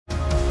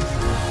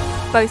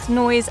Both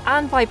noise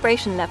and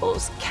vibration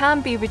levels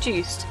can be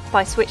reduced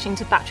by switching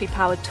to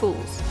battery-powered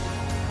tools.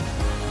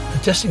 The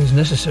testing is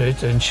necessary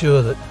to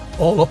ensure that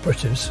all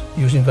operatives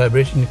using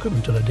vibrating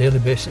equipment on a daily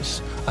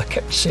basis are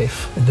kept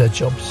safe in their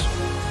jobs.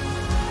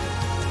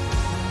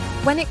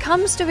 When it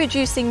comes to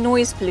reducing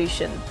noise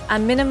pollution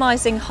and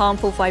minimising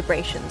harmful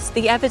vibrations,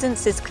 the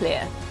evidence is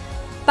clear.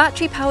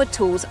 Battery-powered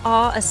tools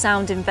are a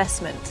sound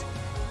investment.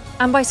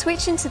 And by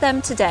switching to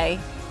them today,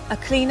 a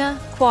cleaner,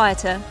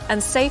 quieter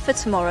and safer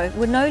tomorrow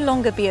will no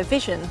longer be a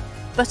vision,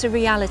 but a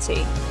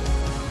reality.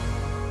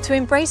 To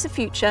embrace a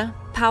future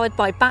powered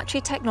by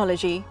battery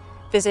technology,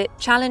 visit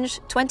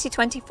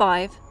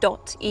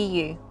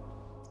challenge2025.eu.